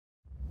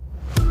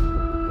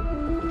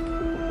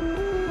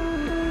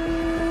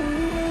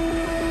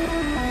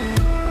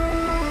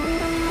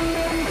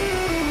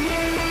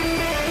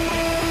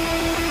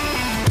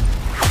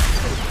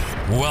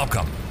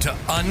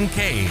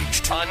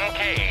Uncaged.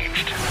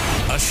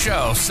 A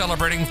show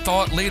celebrating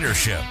thought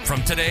leadership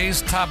from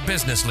today's top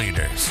business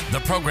leaders. The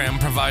program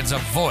provides a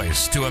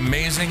voice to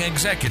amazing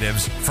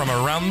executives from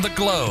around the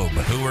globe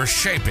who are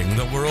shaping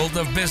the world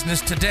of business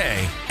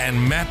today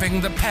and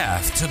mapping the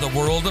path to the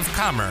world of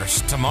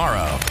commerce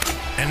tomorrow.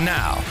 And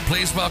now,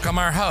 please welcome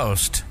our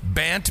host,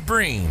 Bant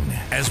Breen,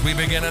 as we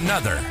begin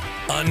another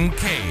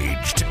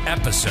Uncaged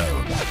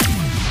episode.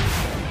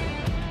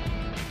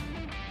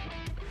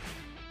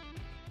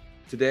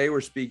 Today,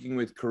 we're speaking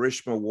with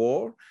Karishma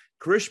War.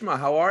 Karishma,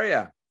 how are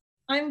you?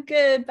 I'm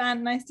good,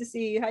 Bant. Nice to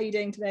see you. How are you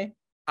doing today?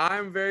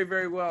 I'm very,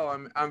 very well.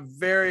 I'm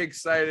very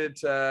excited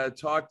to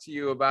talk to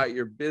you about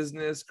your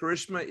business.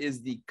 Karishma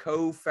is the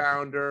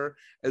co-founder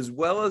as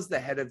well as the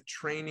head of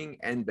training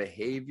and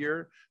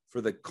behavior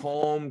for the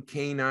Calm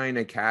Canine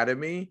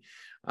Academy.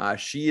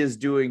 She is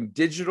doing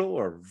digital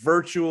or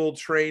virtual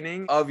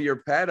training of your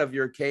pet, of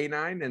your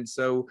canine. And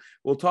so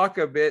we'll talk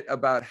a bit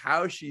about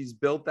how she's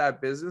built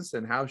that business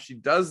and how she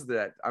does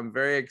that. I'm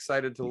very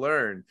excited to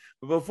learn.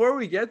 But before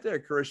we get there,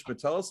 Karishma,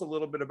 tell us a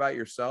little bit about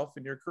yourself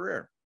and your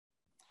career.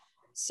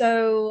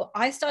 So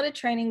I started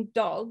training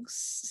dogs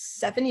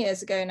 7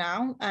 years ago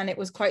now, and it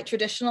was quite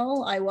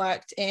traditional. I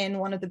worked in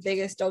one of the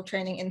biggest dog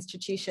training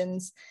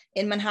institutions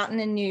in Manhattan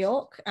in New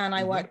York, and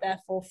I worked there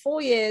for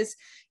 4 years.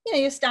 You know,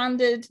 your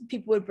standard,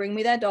 people would bring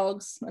me their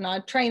dogs and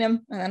I'd train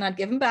them and then I'd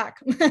give them back.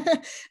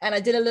 And I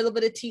did a little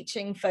bit of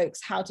teaching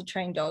folks how to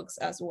train dogs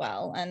as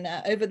well. And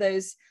over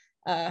those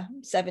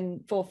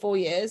 4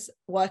 years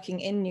working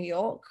in New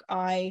York,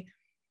 I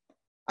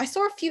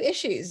saw a few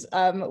issues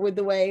with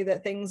the way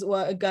that things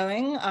were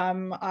going.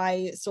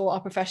 I saw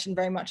our profession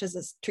very much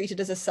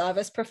treated as a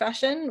service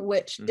profession,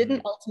 which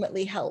didn't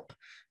ultimately help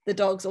the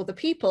dogs or the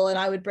people. And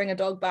I would bring a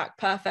dog back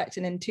perfect,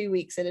 and in 2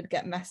 weeks it'd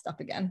get messed up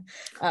again.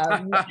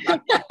 And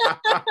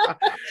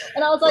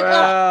I was like,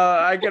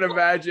 well, I can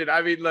imagine.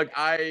 I mean, look,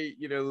 I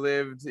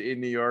lived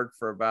in New York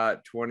for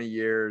about 20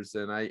 years,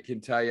 and I can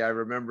tell you, I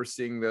remember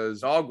seeing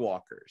those dog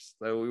walkers.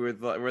 So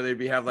where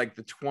they'd have like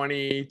the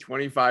 20,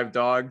 25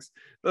 dogs.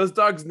 Those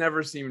dogs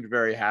never seemed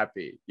very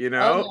happy,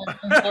 Oh,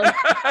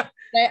 yeah.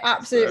 They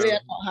absolutely are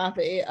not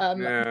happy.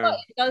 But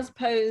it does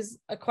pose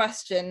a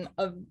question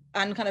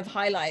and kind of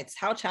highlights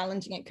how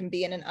challenging it can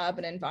be in an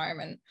urban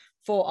environment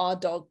for our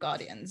dog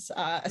guardians,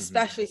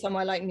 especially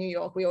somewhere like New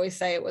York. We always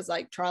say it was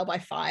like trial by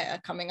fire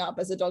coming up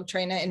as a dog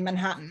trainer in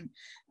Manhattan.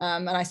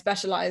 And I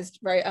specialized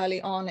very early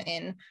on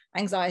in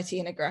anxiety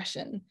and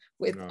aggression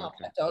with our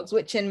pet dogs,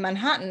 which in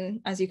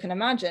Manhattan, as you can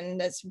imagine,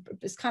 there's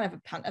kind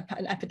of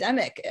an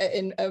epidemic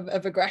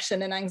of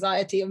aggression and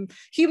anxiety of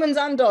humans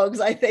and dogs,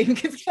 I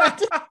think.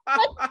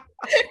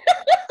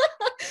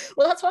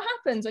 Well, that's what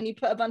happens when you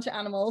put a bunch of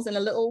animals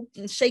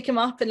and shake them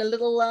up in a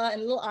little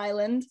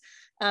island.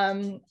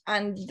 And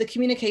the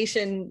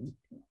communication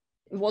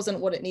wasn't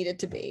what it needed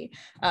to be.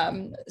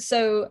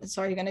 So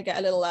sorry, you're going to get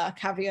a little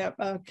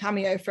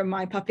cameo from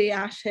my puppy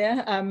Ash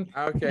here.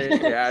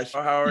 Okay, Ash,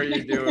 how are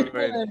you doing?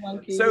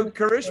 So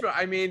Karishma,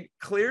 I mean,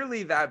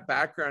 clearly that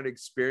background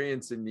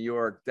experience in New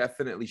York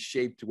definitely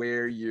shaped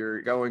where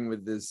you're going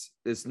with this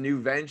new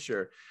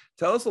venture.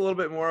 Tell us a little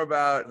bit more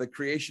about the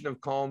creation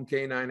of Calm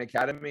Canine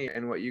Academy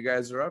and what you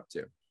guys are up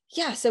to.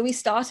 Yeah, so we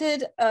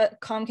started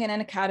Calm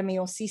Canine Academy,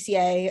 or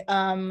CCA,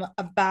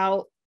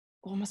 about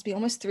must be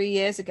almost 3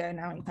 years ago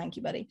now. Thank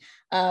you, buddy.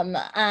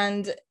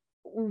 And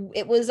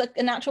it was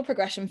a natural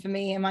progression for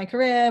me in my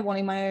career,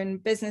 wanting my own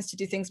business, to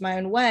do things my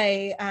own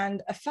way.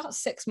 And about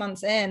 6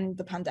 months in,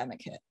 the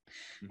pandemic hit.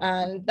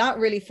 And that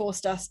really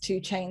forced us to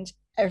change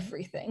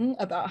everything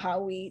about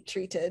how we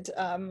treated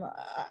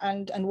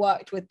and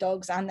worked with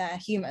dogs and their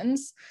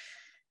humans.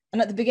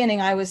 And at the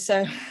beginning, I was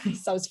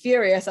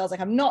furious. I was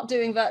like, I'm not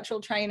doing virtual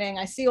training.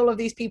 I see all of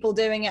these people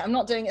doing it. I'm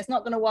not doing it. It's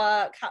not going to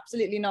work.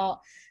 Absolutely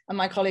not. And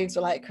my colleagues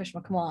were like,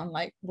 Karishma, come on,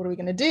 like, what are we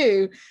going to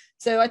do?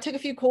 So I took a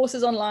few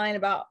courses online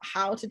about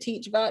how to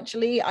teach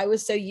virtually. I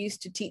was so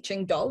used to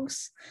teaching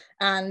dogs,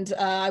 and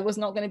I was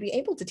not going to be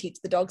able to teach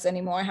the dogs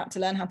anymore. I had to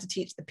learn how to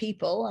teach the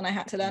people, and I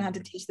had to learn how to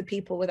teach the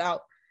people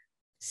without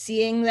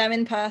seeing them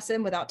in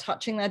person, without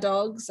touching their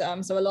dogs.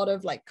 So a lot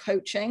of like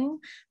coaching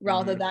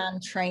rather than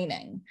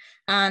training.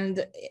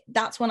 And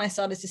that's when I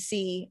started to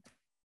see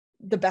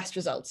the best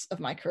results of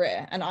my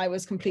career. And I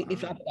was completely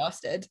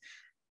flabbergasted.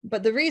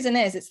 But the reason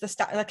is, it's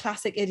the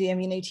classic idiom,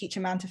 you teach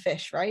a man to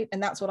fish, right?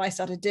 And that's what I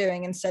started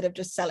doing. Instead of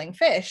just selling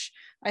fish,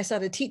 I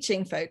started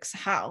teaching folks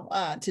how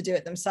to do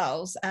it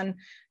themselves. And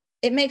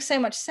it makes so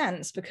much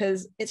sense,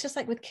 because it's just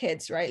like with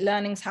kids, right?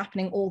 Learning's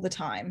happening all the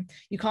time.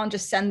 You can't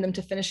just send them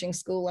to finishing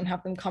school and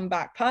have them come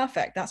back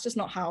perfect. That's just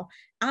not how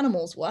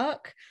animals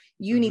work.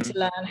 You need to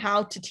learn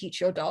how to teach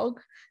your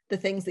dog the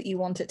things that you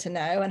want it to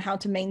know, and how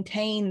to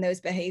maintain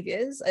those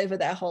behaviors over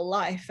their whole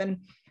life.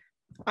 And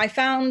I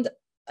found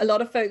a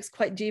lot of folks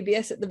quite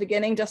dubious at the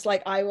beginning, just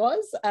like I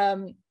was.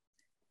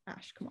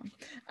 Ash, come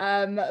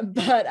on.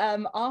 But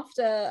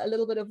after a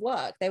little bit of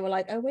work, they were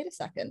like, oh, wait a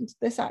second,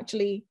 this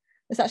actually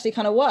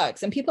kind of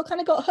works. And people kind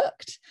of got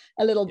hooked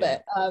a little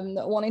bit,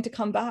 wanting to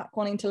come back,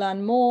 wanting to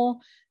learn more.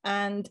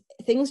 And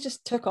things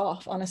just took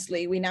off,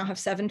 honestly. We now have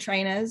 7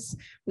 trainers.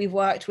 We've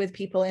worked with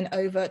people in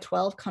over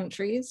 12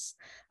 countries.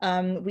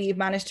 We've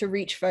managed to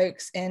reach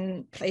folks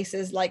in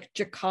places like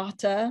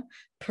Jakarta,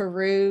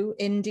 Peru,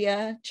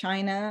 India,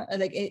 China,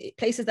 like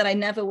places that I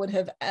never would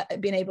have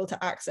been able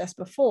to access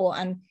before.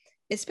 And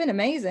it's been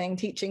amazing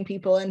teaching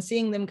people and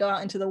seeing them go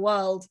out into the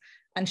world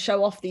and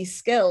show off these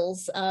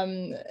skills.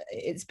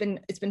 It's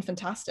been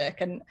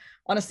fantastic, and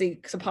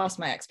honestly surpassed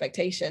my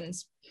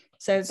expectations.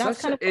 So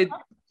that's kind of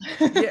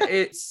yeah,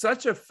 it's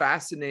such a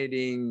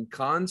fascinating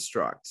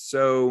construct.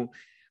 So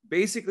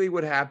basically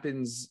what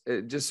happens,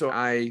 just so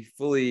I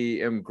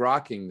fully am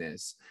grokking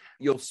this,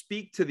 you'll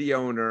speak to the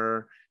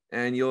owner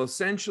and you'll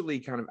essentially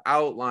kind of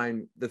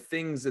outline the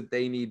things that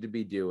they need to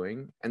be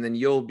doing, and then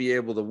you'll be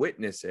able to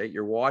witness it,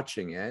 you're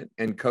watching it,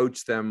 and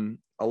coach them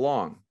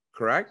along,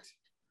 correct?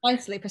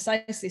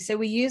 Precisely. So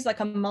we use like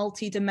a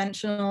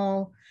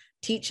multi-dimensional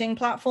teaching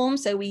platform.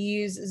 So we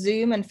use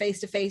Zoom and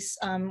face-to-face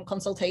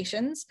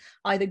consultations,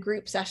 either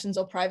group sessions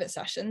or private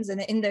sessions. And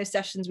in those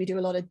sessions, we do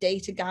a lot of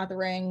data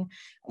gathering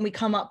and we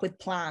come up with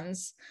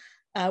plans.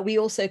 We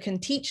also can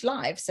teach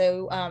live.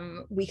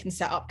 So we can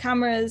set up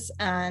cameras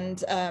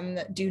and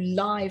do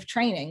live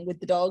training with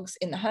the dogs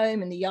in the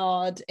home, in the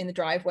yard, in the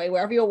driveway,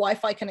 wherever your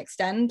Wi-Fi can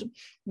extend.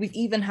 We've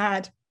even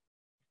had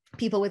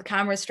people with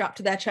cameras strapped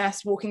to their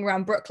chest walking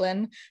around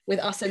Brooklyn with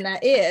us in their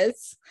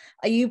ears.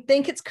 You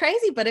think it's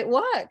crazy, but it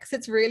works.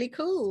 It's really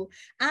cool.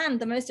 And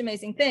the most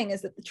amazing thing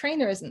is that the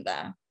trainer isn't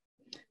there,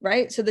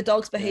 right? So the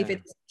dog's behavior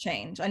doesn't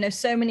change. I know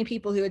so many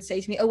people who would say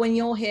to me, oh, when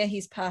you're here,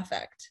 he's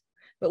perfect.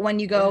 But when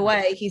you go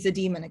away, he's a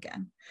demon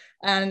again.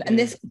 And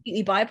this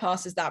completely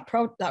bypasses that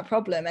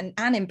problem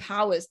and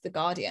empowers the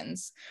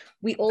guardians.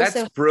 We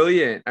also— That's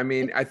brilliant. I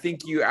mean, I think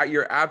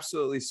you're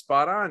absolutely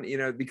spot on,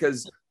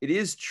 because it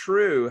is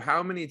true.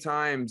 How many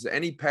times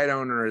any pet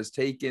owner has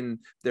taken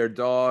their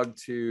dog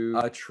to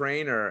a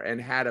trainer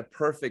and had a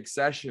perfect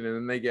session, and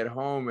then they get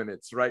home and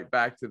it's right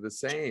back to the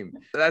same.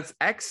 That's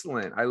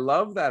excellent. I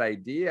love that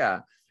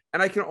idea.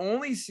 And I can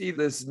only see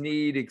this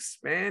need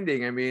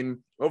expanding. I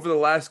mean, over the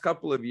last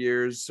couple of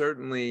years,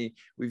 certainly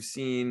we've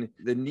seen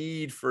the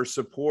need for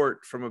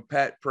support from a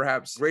pet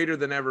perhaps greater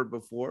than ever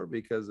before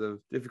because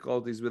of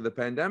difficulties with the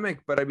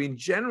pandemic. But I mean,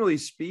 generally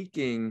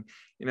speaking,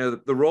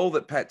 the role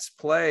that pets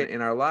play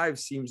in our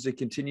lives seems to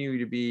continue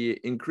to be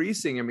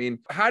increasing. I mean,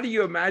 how do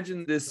you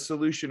imagine this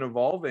solution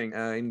evolving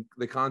in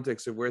the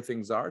context of where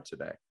things are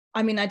today?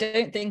 I mean, I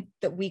don't think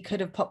that we could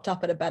have popped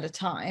up at a better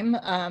time.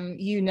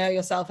 You know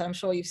yourself, and I'm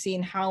sure you've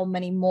seen how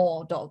many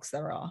more dogs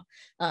there are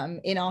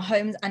in our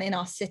homes and in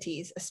our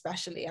cities,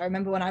 especially. I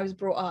remember when I was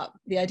brought up,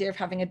 the idea of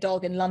having a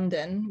dog in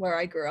London, where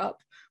I grew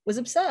up, was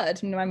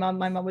absurd. My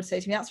mum would say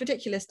to me, that's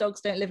ridiculous.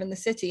 Dogs don't live in the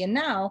city. And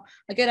now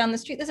I go down the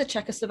street, there's a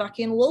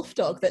Czechoslovakian wolf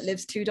dog that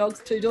lives two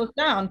doors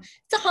down.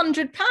 It's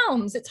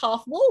 £100. It's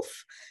half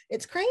wolf.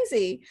 It's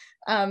crazy.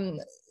 And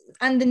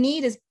the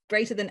need is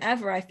greater than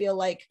ever. I feel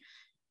like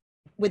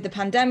with the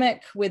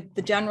pandemic, with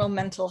the general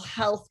mental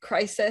health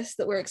crisis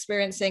that we're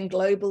experiencing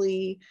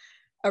globally,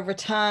 a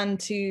return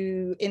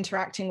to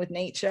interacting with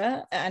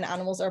nature, and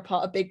animals are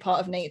a big part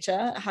of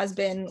nature, has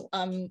been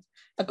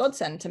a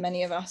godsend to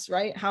many of us,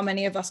 right? How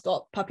many of us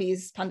got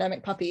puppies,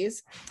 pandemic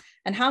puppies,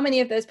 and how many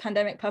of those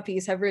pandemic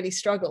puppies have really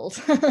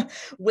struggled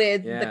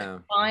with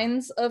the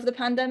confines of the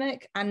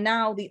pandemic and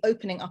now the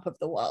opening up of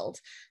the world?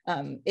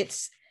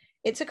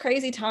 It's a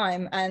crazy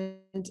time, and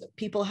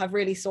people have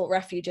really sought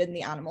refuge in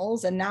the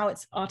animals, and now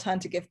it's our turn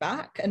to give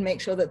back and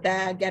make sure that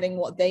they're getting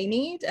what they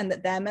need and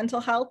that their mental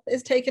health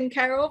is taken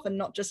care of, and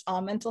not just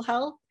our mental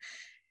health.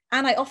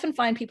 And I often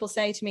find people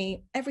say to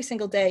me every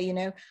single day,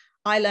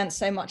 I learned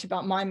so much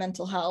about my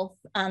mental health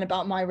and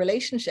about my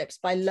relationships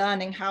by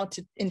learning how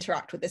to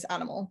interact with this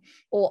animal.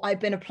 Or I've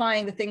been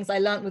applying the things I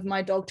learned with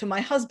my dog to my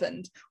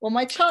husband or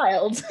my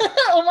child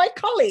or my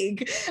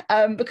colleague,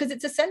 because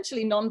it's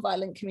essentially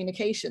nonviolent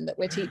communication that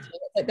we're teaching.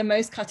 It's like the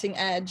most cutting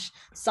edge,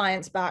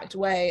 science-backed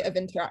way of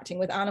interacting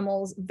with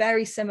animals,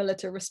 very similar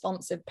to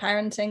responsive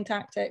parenting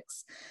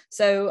tactics.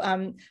 So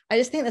I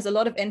just think there's a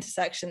lot of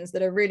intersections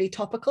that are really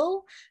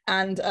topical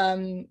and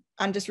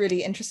just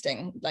really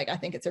interesting. Like, I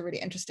think it's a really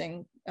interesting,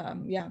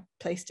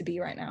 place to be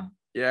right now.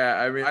 Yeah,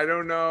 I mean, I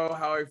don't know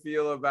how I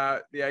feel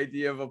about the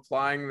idea of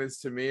applying this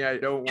to me. I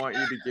don't want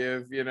you to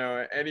give,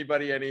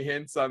 anybody any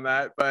hints on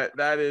that, but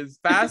that is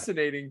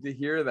fascinating to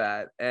hear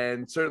that.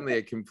 And certainly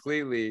it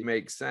completely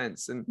makes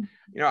sense. And,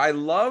 I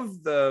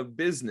love the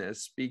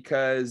business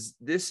because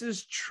this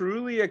is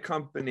truly a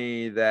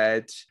company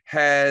that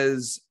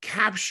has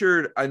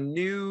captured a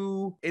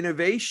new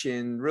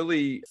innovation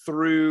really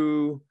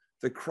through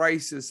the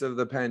crisis of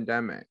the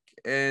pandemic.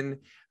 And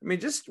I mean,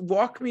 just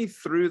walk me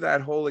through that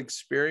whole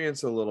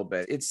experience a little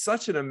bit. It's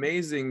such an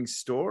amazing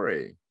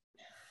story.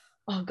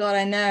 Oh God,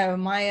 I know.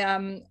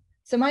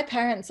 So my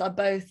parents are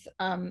both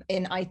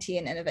in IT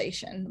and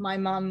innovation. My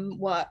mum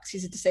works,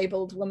 she's a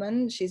disabled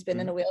woman. She's been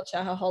in a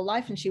wheelchair her whole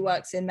life, and she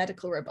works in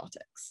medical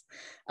robotics.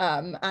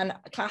 And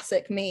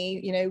classic me,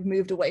 you know,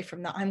 moved away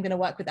from that. I'm going to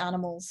work with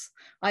animals.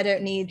 I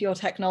don't need your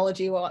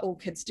technology, what all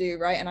kids do,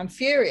 right? And I'm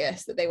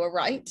furious that they were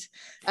right.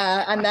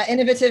 And that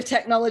innovative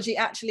technology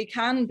actually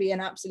can be an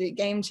absolute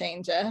game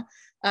changer.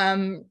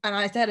 And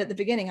I said at the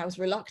beginning, I was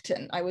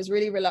reluctant. I was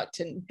really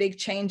reluctant. Big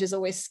change is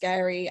always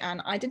scary.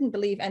 And I didn't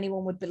believe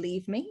anyone would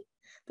believe me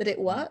that it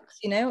works,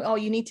 you know. Oh,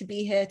 you need to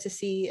be here to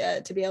see,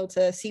 to be able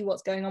to see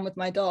what's going on with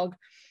my dog.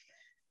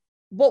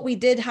 What we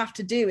did have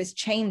to do is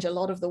change a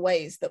lot of the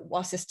ways that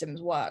our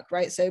systems work,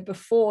 right? So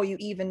before you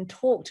even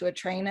talk to a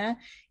trainer,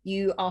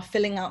 you are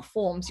filling out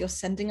forms, you're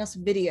sending us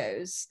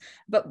videos,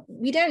 but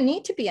we don't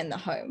need to be in the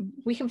home.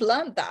 We have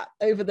learned that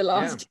over the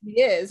last 2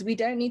 years. We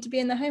don't need to be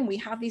in the home. We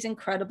have these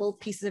incredible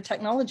pieces of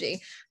technology.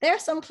 There are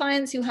some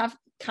clients who have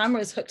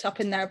cameras hooked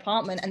up in their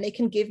apartment, and they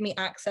can give me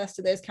access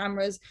to those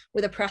cameras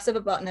with a press of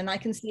a button, and I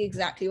can see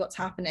exactly what's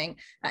happening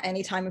at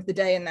any time of the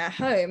day in their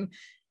home.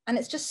 And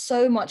it's just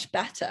so much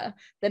better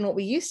than what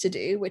we used to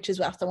do, which is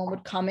where someone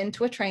would come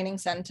into a training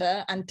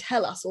center and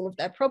tell us all of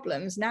their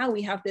problems. Now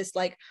we have this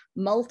like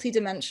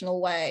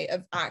multi-dimensional way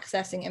of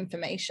accessing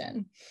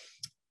information.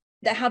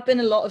 There have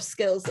been a lot of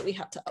skills that we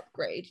had to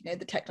upgrade, you know,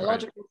 the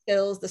technological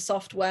skills, the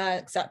software,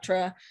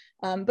 etc.,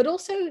 but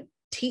also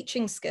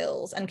teaching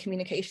skills and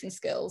communication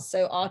skills.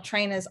 So our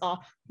trainers are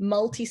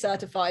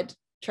multi-certified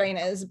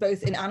trainers,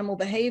 both in animal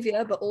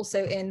behavior, but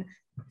also in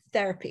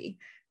therapy,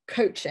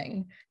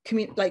 coaching,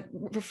 like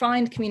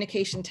refined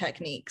communication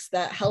techniques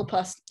that help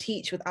us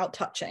teach without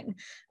touching.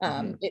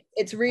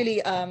 It's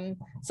really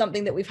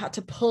something that we've had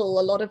to pull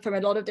from a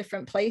lot of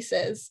different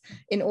places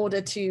in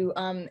order to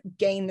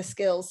gain the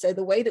skills. So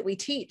the way that we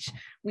teach,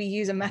 we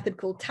use a method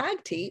called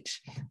Tag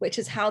Teach, which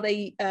is how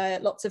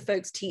lots of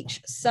folks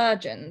teach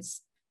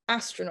surgeons,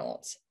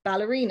 astronauts,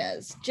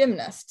 ballerinas,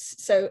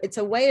 gymnasts. So it's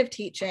a way of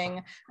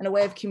teaching and a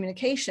way of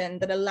communication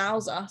that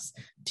allows us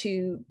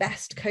to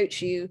best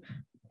coach you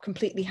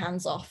completely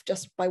hands off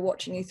just by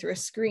watching you through a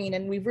screen.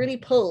 And we've really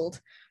pulled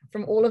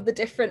from all of the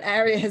different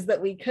areas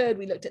that we could.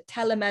 We looked at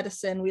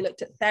telemedicine, we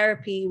looked at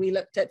therapy, we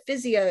looked at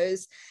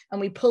physios, and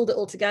we pulled it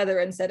all together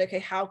and said, okay,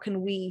 how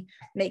can we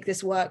make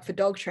this work for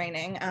dog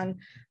training? And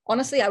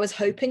honestly, I was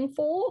hoping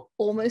for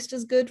almost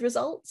as good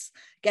results.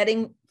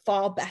 Getting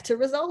far better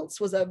results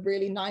was a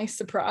really nice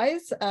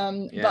surprise.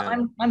 But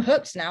I'm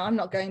hooked now. I'm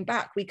not going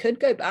back. We could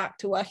go back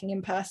to working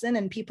in person,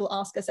 and people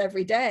ask us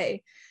every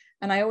day.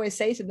 And I always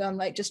say to them,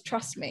 like, just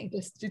trust me,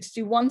 just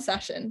do one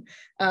session.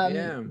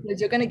 Because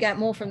you're going to get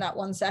more from that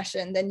one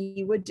session than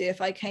you would do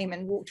if I came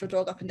and walked your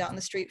dog up and down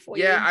the street for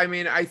you. Yeah, I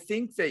mean, I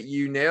think that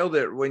you nailed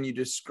it when you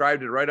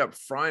described it right up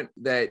front,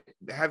 that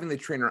having the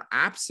trainer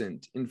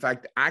absent, in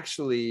fact,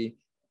 actually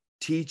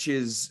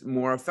teaches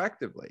more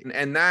effectively.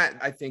 And that,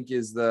 I think,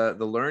 is the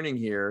learning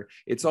here.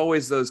 It's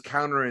always those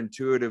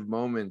counterintuitive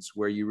moments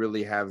where you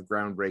really have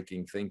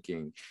groundbreaking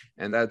thinking.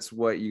 And that's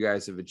what you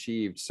guys have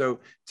achieved.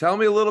 So tell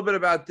me a little bit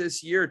about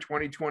this year,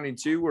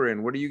 2022 we're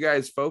in. What are you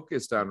guys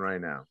focused on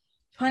right now?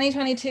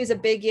 2022 is a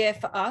big year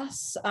for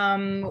us.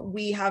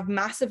 We have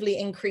massively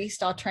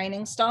increased our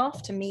training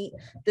staff to meet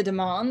the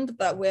demand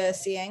that we're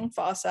seeing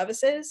for our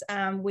services.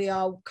 And we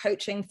are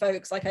coaching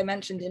folks, like I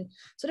mentioned, in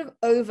sort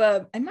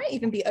of it might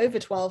even be over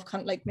 12,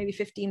 like maybe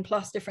 15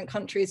 plus different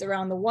countries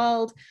around the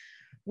world.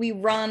 We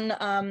run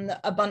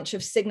a bunch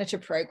of signature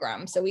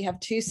programs. So we have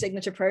 2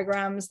 signature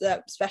programs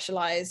that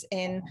specialize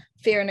in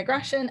fear and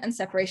aggression and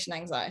separation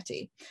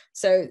anxiety.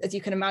 So as you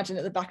can imagine,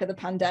 at the back of the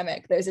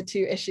pandemic, those are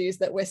 2 issues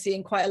that we're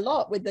seeing quite a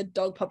lot with the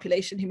dog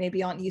population who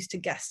maybe aren't used to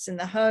guests in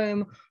the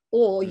home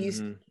or used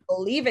to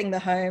people leaving the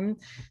home.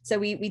 So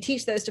we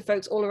teach those to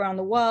folks all around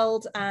the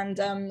world. And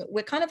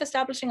we're kind of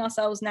establishing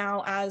ourselves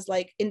now as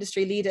like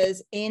industry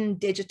leaders in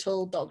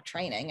digital dog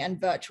training and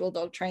virtual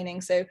dog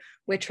training. So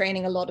we're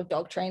training a lot of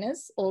dog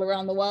trainers all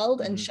around the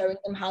world and showing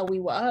them how we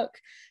work.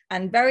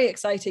 And very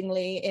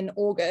excitingly, in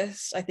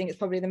August, I think it's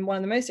probably one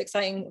of the most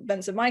exciting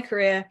events of my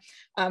career,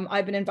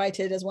 I've been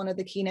invited as one of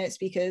the keynote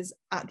speakers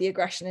at the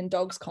Aggression in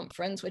Dogs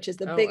conference, which is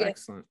the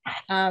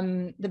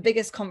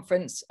biggest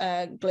conference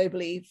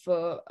globally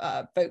for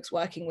folks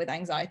working with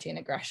anxiety and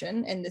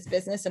aggression in this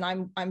business. And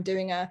I'm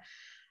doing a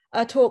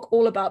talk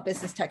all about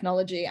business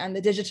technology and the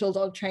digital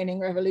dog training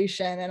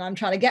revolution. And I'm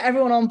trying to get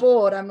everyone on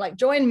board. I'm like,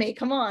 join me,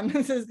 come on,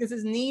 this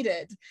is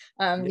needed.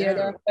 You know,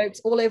 there are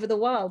folks all over the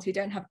world who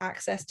don't have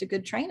access to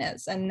good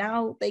trainers, and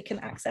now they can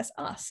access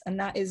us. And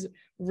that is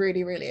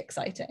really, really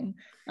exciting.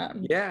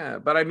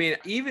 But I mean,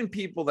 even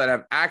people that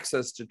have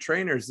access to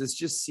trainers, this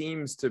just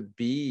seems to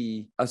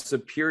be a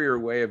superior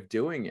way of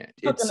doing it.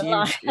 It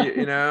seems,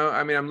 you know,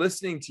 I mean, I'm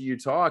listening to you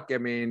talk. I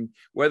mean,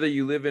 whether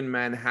you live in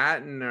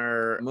Manhattan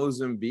or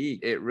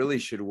Mozambique, it really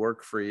should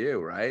work for you,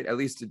 right? At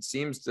least it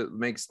seems to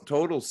makes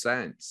total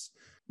sense.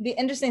 The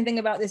interesting thing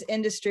about this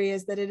industry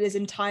is that it is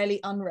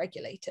entirely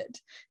unregulated.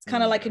 It's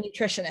kind of like a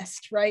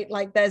nutritionist, right?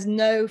 Like there's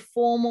no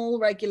formal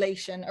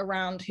regulation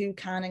around who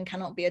can and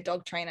cannot be a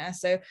dog trainer.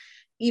 So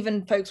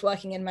even folks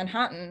working in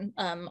Manhattan,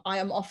 I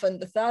am often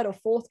the third or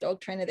fourth dog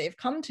trainer they've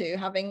come to,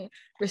 having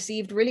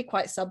received really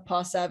quite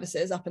subpar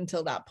services up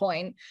until that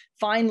point.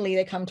 Finally,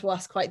 they come to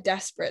us quite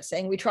desperate,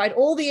 saying, we tried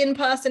all the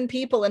in-person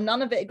people and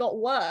none of it got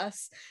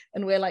worse.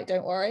 And we're like,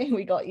 don't worry,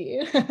 we got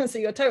you. So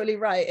you're totally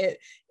right.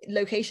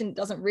 Location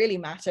doesn't really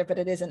matter, but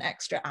it is an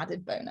extra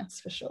added bonus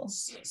for sure.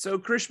 So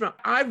Karishma,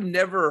 I've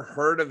never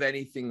heard of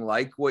anything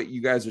like what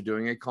you guys are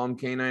doing at Calm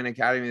Canine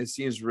Academy. This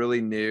seems really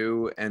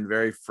new and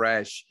very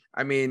fresh.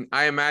 I mean,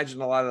 I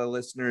imagine a lot of the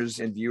listeners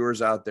and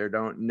viewers out there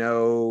don't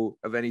know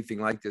of anything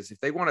like this.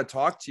 If they want to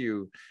talk to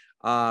you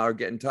or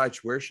get in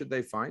touch, where should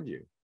they find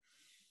you?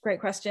 Great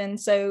question.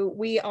 So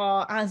we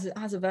are, as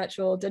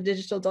a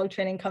digital dog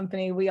training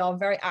company, we are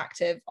very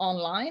active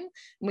online.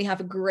 We have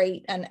a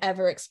great and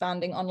ever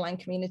expanding online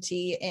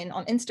community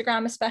on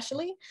Instagram,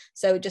 especially.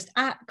 So just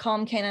at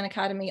Calm Canine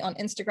Academy on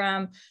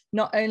Instagram,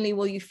 not only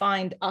will you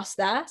find us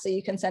there, so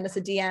you can send us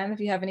a DM if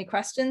you have any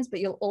questions, but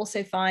you'll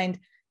also find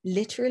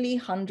literally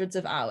hundreds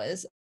of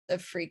hours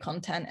of free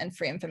content and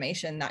free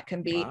information that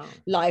can be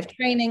live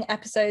training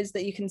episodes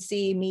that you can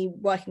see me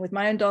working with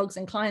my own dogs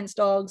and clients'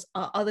 dogs,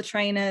 other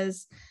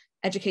trainers,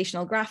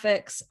 educational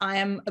graphics. I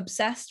am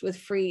obsessed with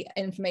free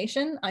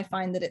information. I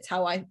find that it's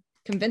how I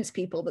convince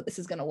people that this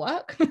is going to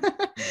work.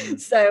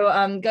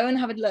 So go and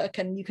have a look,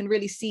 and you can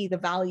really see the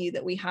value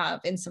that we have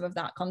in some of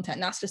that content.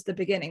 And that's just the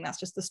beginning. That's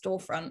just the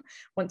storefront.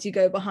 Once you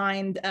go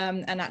behind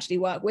and actually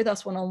work with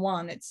us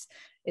one-on-one,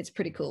 it's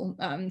pretty cool.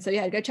 So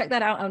yeah, go check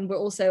that out. And we're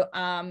also,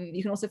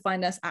 you can also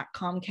find us at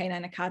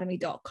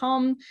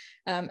calmcanineacademy.com.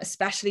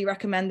 Especially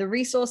recommend the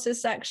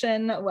resources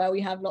section, where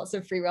we have lots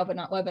of free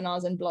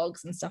webinars and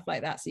blogs and stuff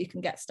like that. So you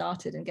can get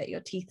started and get your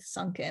teeth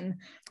sunk in.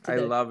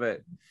 Love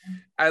it.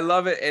 I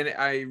love it. And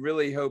I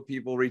really hope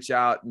people reach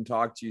out and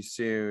talk to you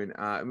soon.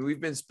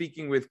 We've been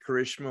speaking with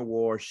Karishma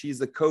War. She's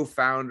the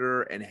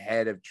co-founder and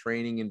head of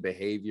training and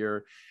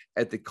behavior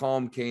at the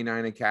Calm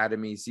Canine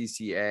Academy,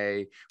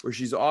 CCA, where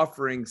she's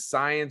offering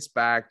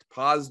science-backed,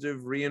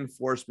 positive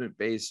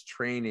reinforcement-based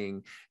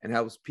training and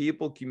helps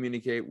people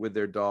communicate with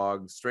their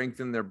dogs,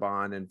 strengthen their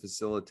bond, and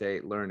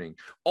facilitate learning,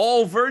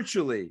 all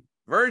virtually.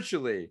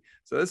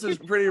 So this is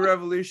pretty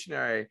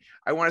revolutionary.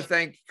 I want to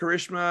thank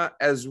Karishma,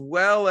 as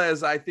well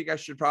as I think I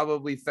should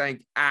probably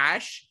thank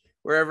Ash,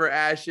 wherever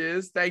Ash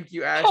is. Thank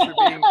you, Ash, for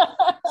being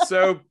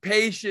so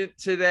patient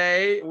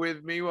today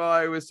with me while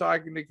I was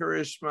talking to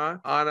Karishma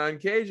on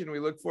Uncaged. And we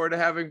look forward to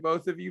having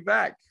both of you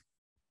back.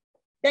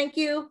 Thank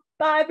you.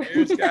 Bye.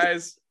 Cheers,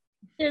 guys.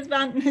 Cheers,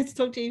 man. Nice to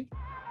talk to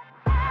you.